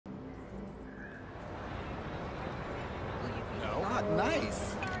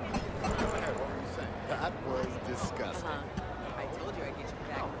Nice. What were you saying? That was disgusting. I told you I'd get you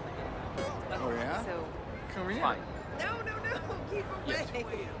back. Oh, yeah? So, Come here. fine. No, keep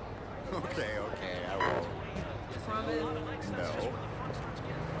away. Okay, I will. Promise? No.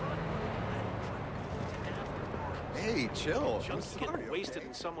 Hey, chill. I'm Junkies sorry, getting wasted okay?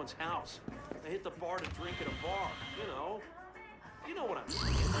 in someone's house. They hit the bar to drink at a bar, you know. You know what I'm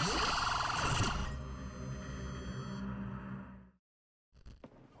saying.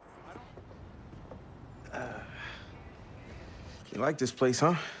 You like this place,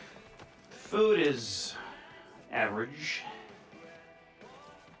 huh? Food is average.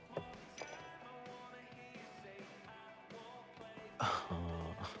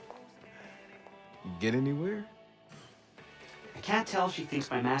 You get anywhere? I can't tell if she thinks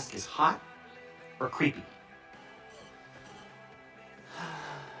my mask is hot or creepy.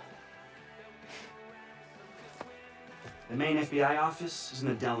 The main FBI office is in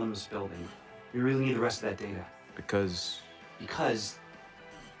the Dellums building. We really need the rest of that data. Because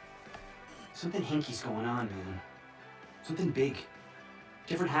Something hinky's going on, man. Something big.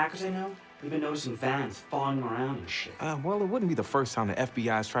 Different hackers I know, we've been noticing vans following them around and shit. well, it wouldn't be the first time the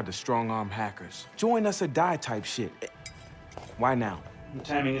FBI's tried to strong-arm hackers. Join us or die type shit. Why now? The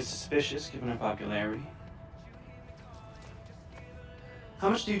timing is suspicious, given her popularity. How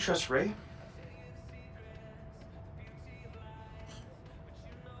much do you trust Ray?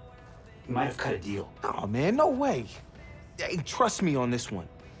 He might have cut a deal. Oh, man, no way. Hey, trust me on this one.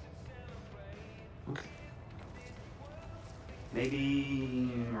 Okay.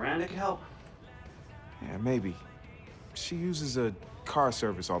 Maybe Miranda could help? Yeah, maybe. She uses a car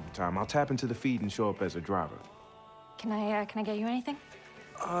service all the time. I'll tap into the feed and show up as a driver. Can I get you anything?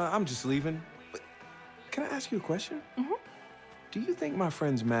 I'm just leaving. But can I ask you a question? Mm-hmm. Do you think my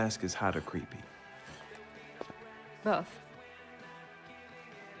friend's mask is hot or creepy? Both.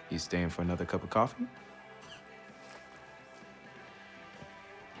 You staying for another cup of coffee?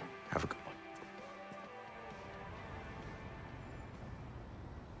 Have a good one.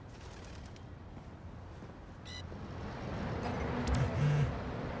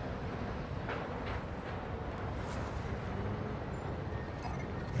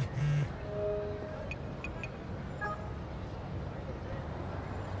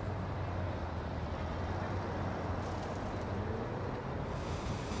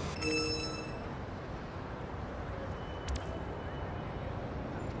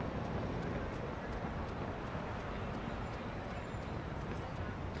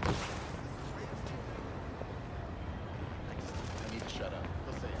 I need to shut up.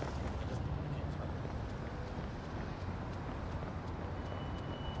 He'll say it. I can't stop.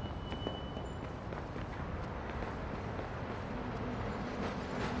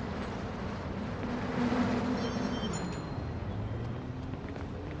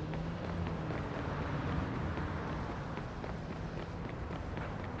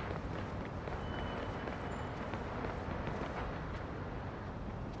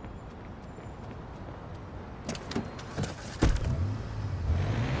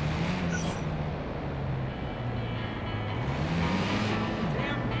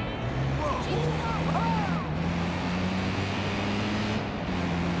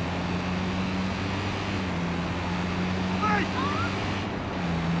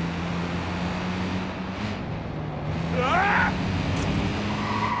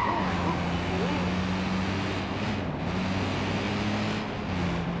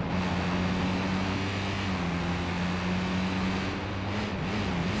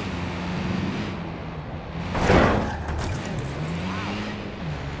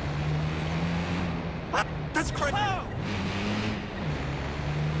 That's crazy.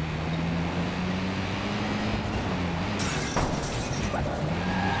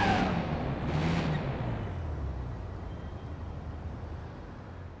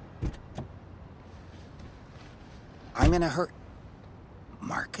 I'm in a hurry.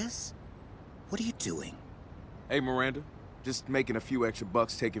 Marcus? What are you doing? Hey, Miranda. Just making a few extra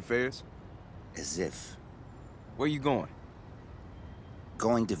bucks taking fares. As if. Where you going?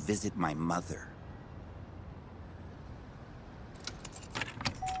 Going to visit my mother.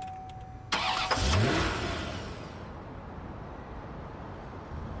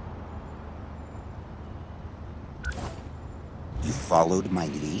 You followed my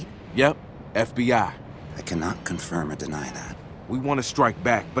lead? Yep, FBI. I cannot confirm or deny that. We want to strike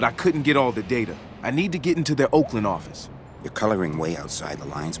back, but I couldn't get all the data. I need to get into their Oakland office. You're coloring way outside the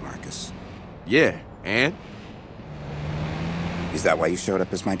lines, Marcus. Yeah, and? Is that why you showed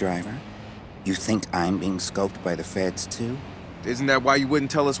up as my driver? You think I'm being scoped by the feds, too? Isn't that why you wouldn't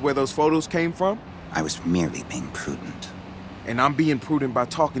tell us where those photos came from? I was merely being prudent. And I'm being prudent by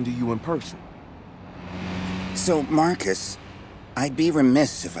talking to you in person. So, Marcus, I'd be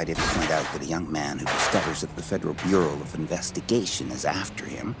remiss if I didn't point out that a young man who discovers that the Federal Bureau of Investigation is after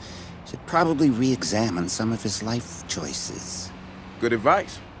him should probably re-examine some of his life choices. Good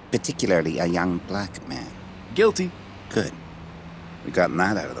advice. Particularly a young black man. Guilty. Good. We've gotten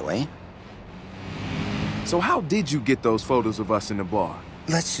that out of the way. So how did you get those photos of us in the bar?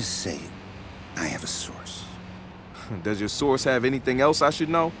 Let's just say I have a source. Does your source have anything else I should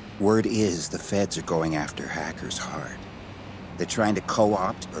know? Word is the feds are going after hackers hard. They're trying to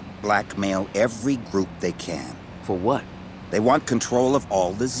co-opt or blackmail every group they can. For what? They want control of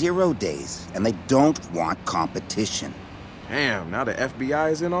all the 0 days, and they don't want competition. Damn, now the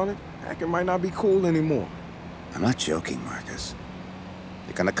FBI is in on it? Hacking might not be cool anymore. I'm not joking, Marcus.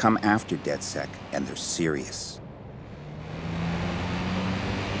 They're gonna come after DedSec, and they're serious.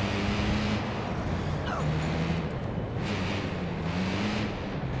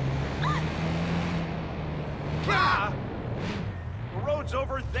 Ah! The road's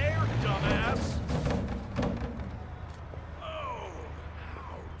over there, dumbass! Oh,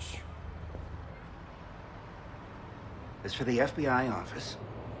 ouch. As for the FBI office,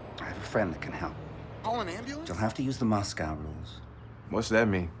 I have a friend that can help. Call an ambulance? You'll have to use the Moscow rules. What's that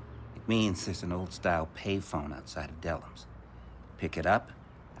mean? It means there's an old-style payphone outside of Dellum's. Pick it up,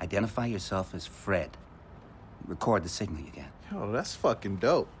 identify yourself as Fred. Record the signal you get. Yo, that's fucking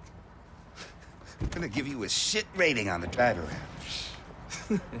dope. I'm gonna give you a shit rating on the drive around.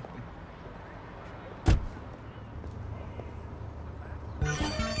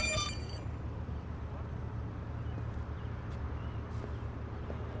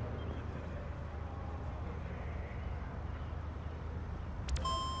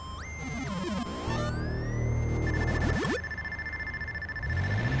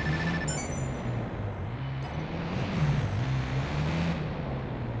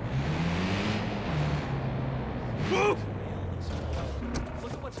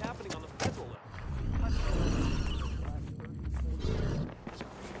 Look at what's happening on the federal level.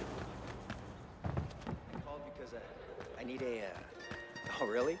 I called because I need a. Oh,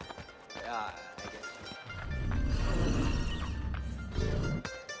 really? I guess.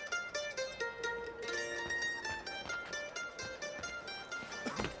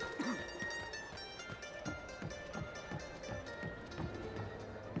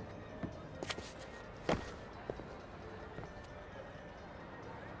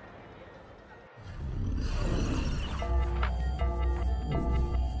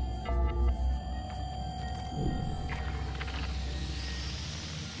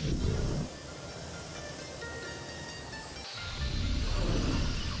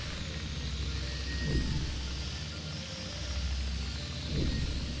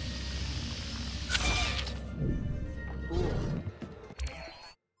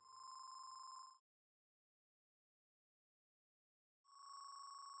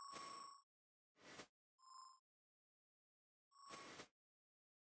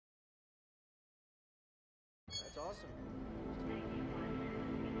 That's awesome.